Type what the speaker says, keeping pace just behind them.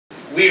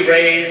we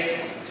raised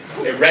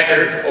a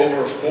record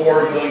over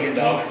 $4 million.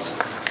 Yeah.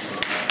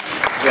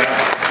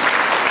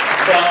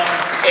 From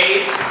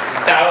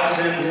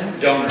 8,000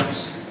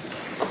 donors.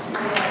 All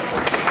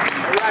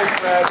right,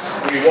 Fred.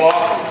 We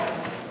walked,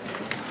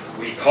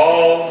 we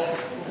called,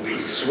 we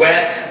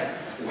sweat,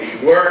 we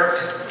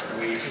worked,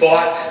 we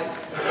fought,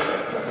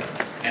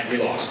 and we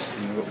lost.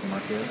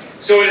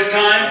 So it is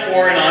time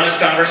for an honest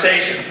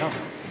conversation.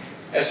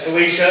 As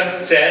Felicia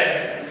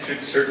said, you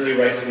should certainly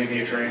rightfully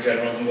be Attorney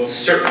General and will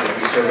certainly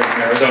be serving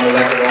in Arizona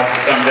elected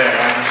office someday,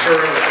 I'm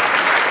sure of that.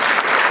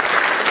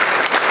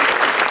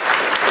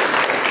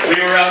 We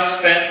were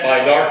outspent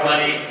by dark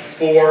money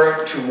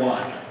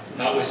 4-1,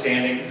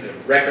 notwithstanding the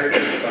record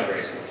of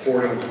fundraising,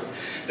 4-1.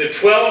 The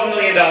 $12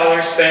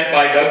 million spent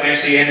by Doug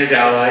Ducey and his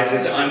allies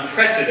is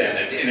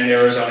unprecedented in an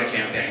Arizona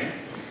campaign.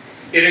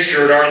 It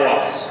assured our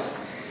loss.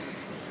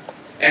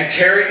 And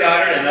Terry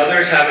Goddard and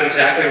others have it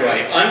exactly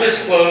right.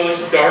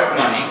 Undisclosed dark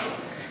money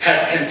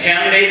has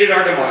contaminated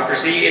our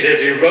democracy, it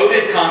has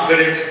eroded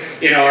confidence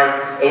in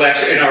our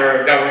election, in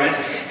our government,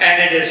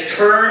 and it has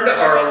turned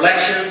our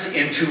elections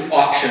into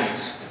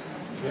auctions.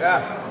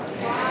 Yeah.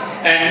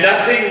 And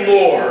nothing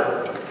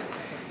more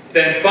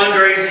than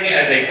fundraising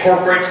as a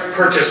corporate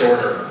purchase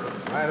order.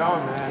 Right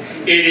on, man.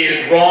 It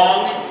is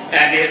wrong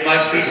and it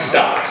must be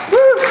stopped. Woo!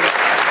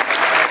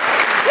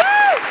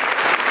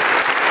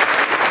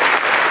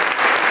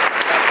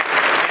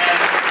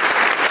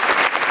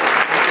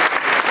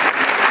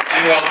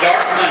 And while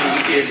dark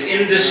money is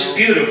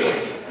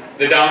indisputably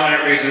the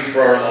dominant reason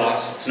for our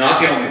loss, it's not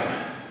the only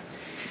one.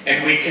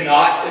 And we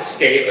cannot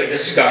escape a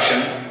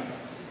discussion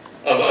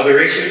of other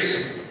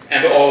issues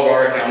and all of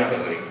our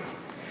accountability.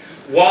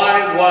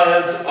 Why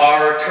was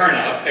our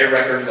turnout a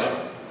record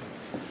low?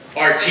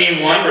 Our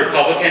team won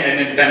Republican and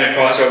independent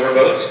crossover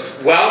votes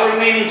while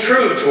remaining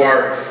true to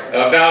our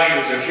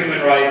values of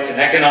human rights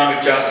and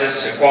economic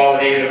justice,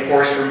 equality, and of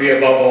course, for me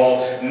above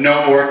all,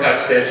 no more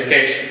cuts to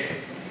education.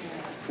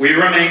 We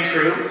remained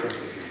true,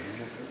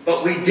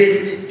 but we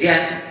didn't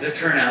get the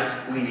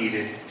turnout we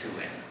needed to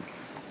win.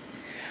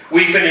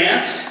 We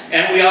financed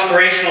and we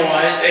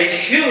operationalized a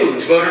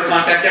huge voter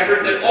contact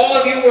effort that all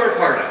of you were a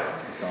part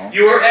of.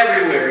 You were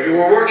everywhere, you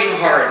were working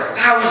hard,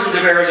 thousands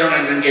of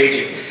Arizonans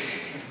engaging.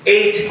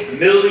 $8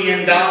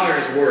 million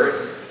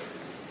worth.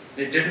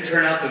 It didn't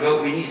turn out the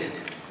vote we needed.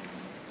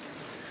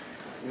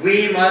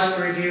 We must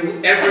review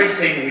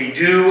everything we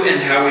do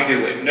and how we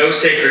do it. No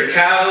sacred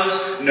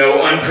cows,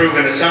 no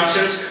unproven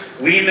assumptions.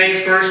 We may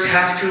first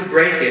have to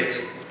break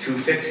it to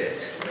fix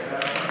it.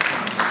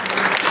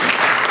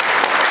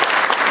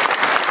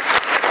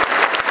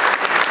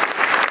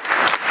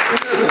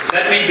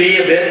 Let me be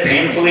a bit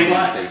painfully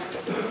blunt.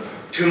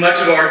 Too much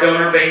of our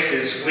donor base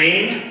is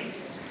fleeing,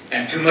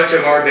 and too much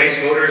of our base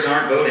voters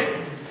aren't voting.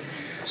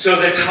 So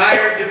the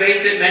tired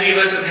debate that many of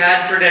us have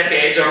had for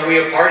decades, are we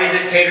a party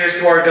that caters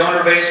to our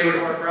donor base or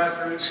to our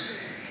grassroots,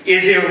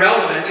 is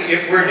irrelevant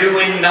if we're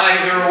doing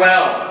neither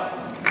well.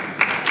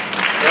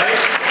 Right?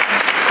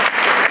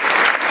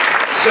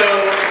 So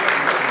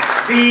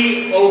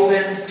be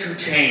open to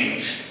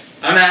change.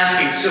 I'm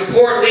asking,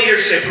 support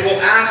leadership who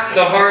will ask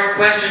the hard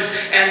questions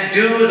and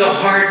do the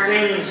hard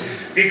things.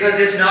 Because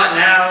if not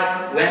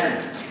now,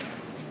 when?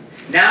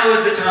 Now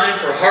is the time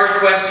for hard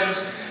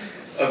questions,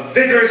 a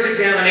vigorous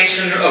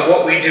examination of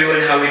what we do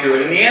and how we do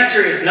it. And the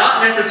answer is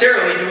not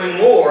necessarily doing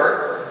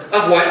more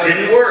of what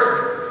didn't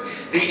work.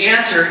 The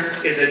answer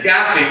is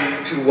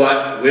adapting to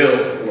what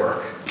will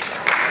work.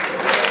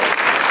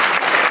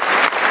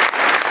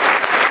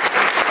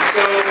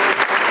 So,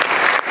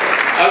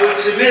 I would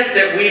submit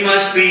that we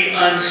must be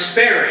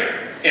unsparing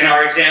in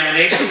our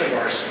examination of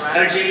our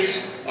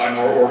strategies, on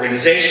our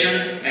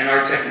organization, and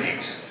our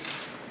techniques.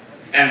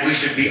 And we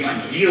should be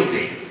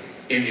unyielding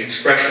in the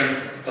expression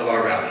of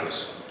our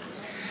values.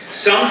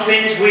 Some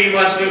things we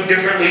must do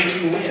differently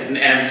to win,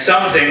 and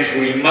some things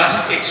we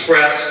must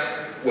express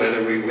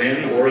whether we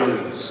win or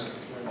lose.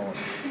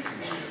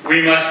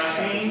 We must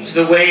change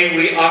the way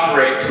we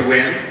operate to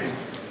win,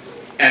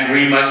 and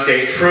we must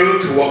stay true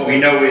to what we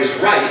know is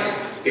right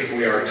if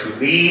we are to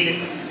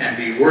lead and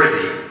be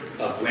worthy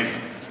of winning.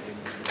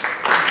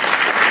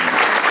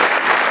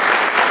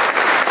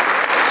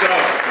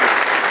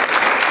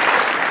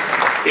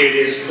 It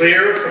is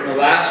clear from the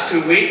last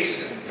 2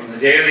 weeks, from the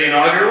day of the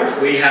inaugural,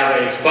 we have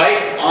a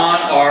fight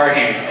on our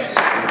hands.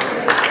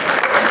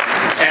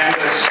 And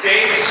the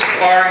stakes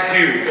are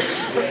huge.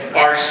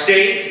 Our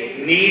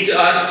state needs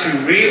us to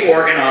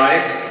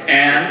reorganize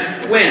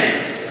and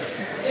win.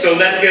 So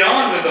let's get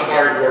on with the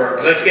hard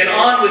work. Let's get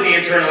on with the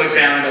internal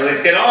examining.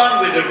 Let's get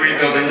on with the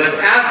rebuilding. Let's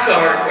ask the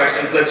hard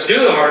questions. Let's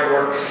do the hard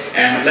work.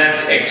 And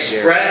let's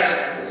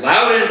express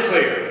loud and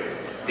clear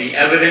the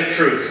evident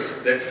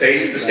truths that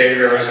face the state of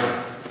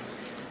Arizona.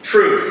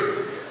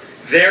 Truth.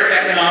 Their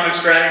economic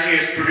strategy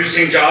is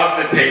producing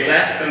jobs that pay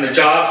less than the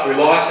jobs we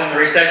lost in the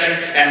recession,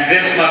 and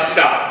this must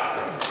stop.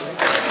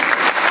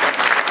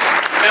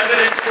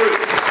 Evident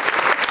truth.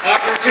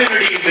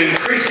 Opportunity is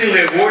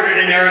increasingly awarded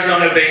in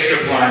Arizona based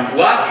upon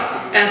luck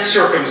and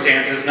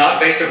circumstances,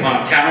 not based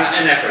upon talent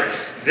and effort.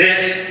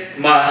 This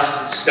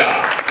must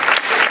stop.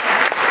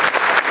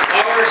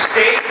 Our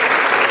state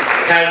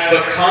has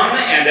become,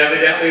 and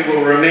evidently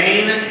will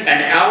remain,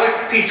 an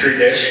ALEC petri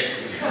dish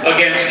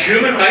against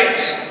human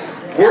rights,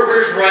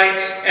 workers'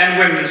 rights, and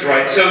women's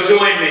rights. So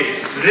join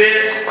me.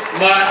 This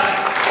must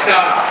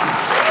stop.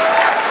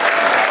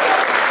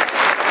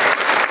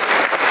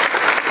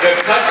 The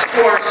cuts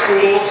to our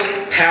schools,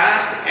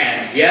 past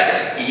and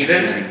yes,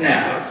 even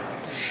now,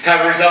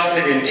 have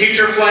resulted in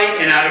teacher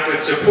flight,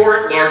 inadequate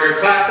support, larger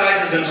class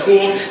sizes in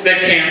schools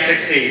that can't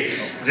succeed.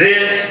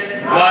 This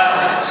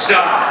must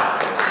stop.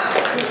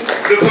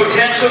 The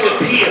potential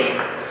appeal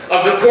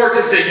of the court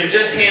decision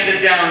just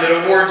handed down that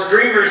awards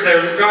dreamers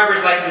their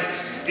driver's license,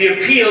 the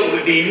appeal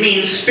would be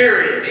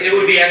mean-spirited, it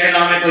would be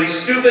economically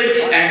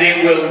stupid, and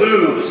it will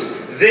lose.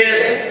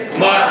 This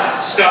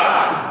must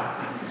stop.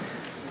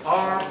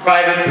 Our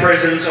private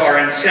prisons are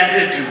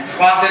incented to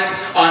profit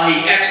on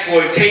the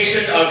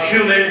exploitation of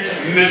human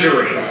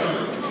misery.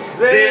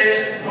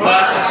 This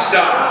must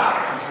stop.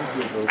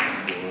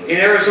 In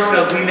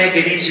Arizona, we make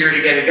it easier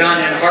to get a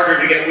gun and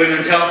harder to get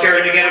women's health care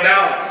and to get a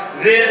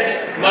ballot.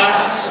 This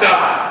must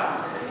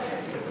stop.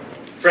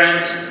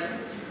 Friends,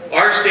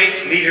 our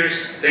state's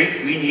leaders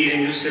think we need a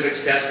new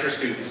civics test for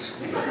students.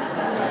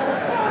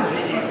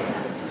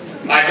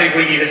 I think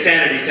we need a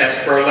sanity test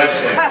for our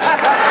legislators.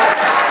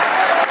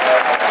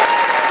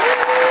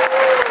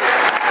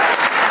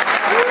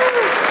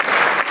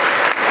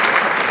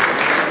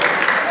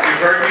 You've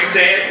heard me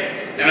say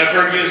it, and I've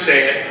heard you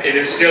say it. It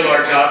is still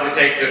our job to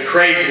take the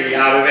crazy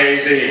out of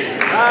AZ.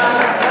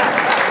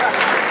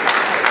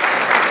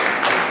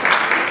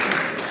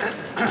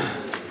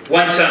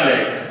 One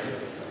Sunday,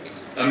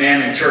 a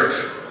man in church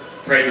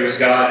prayed to his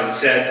God and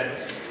said,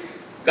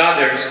 God,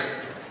 there's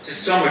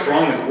just so much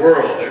wrong in the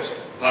world. There's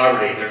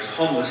poverty, there's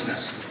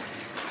homelessness,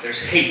 there's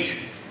hate.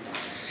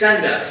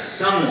 Send us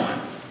someone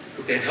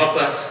who can help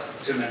us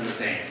to mend the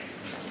pain.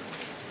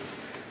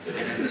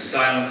 And in the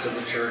silence of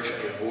the church,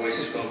 a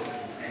voice spoke,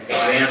 and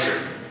God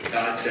answered.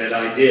 God said,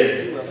 I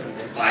did.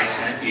 I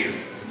sent you.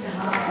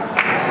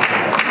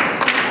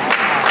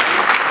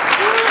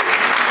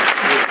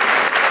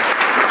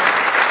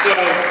 So,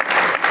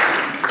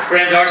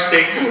 friends, our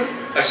state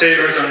of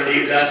Arizona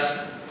needs us.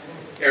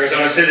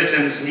 Arizona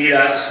citizens need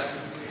us.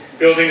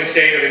 Building a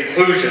state of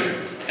inclusion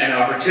and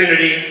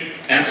opportunity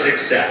and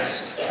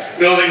success.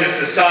 Building a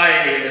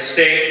society and a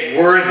state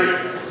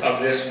worthy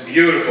of this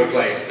beautiful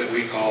place that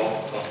we call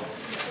home.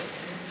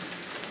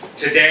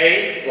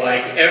 Today,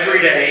 like every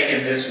day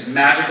in this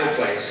magical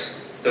place,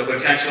 the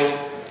potential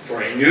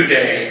for a new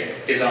day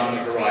is on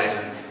the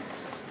horizon.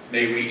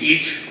 May we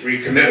each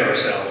recommit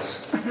ourselves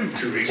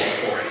to reaching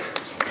for it.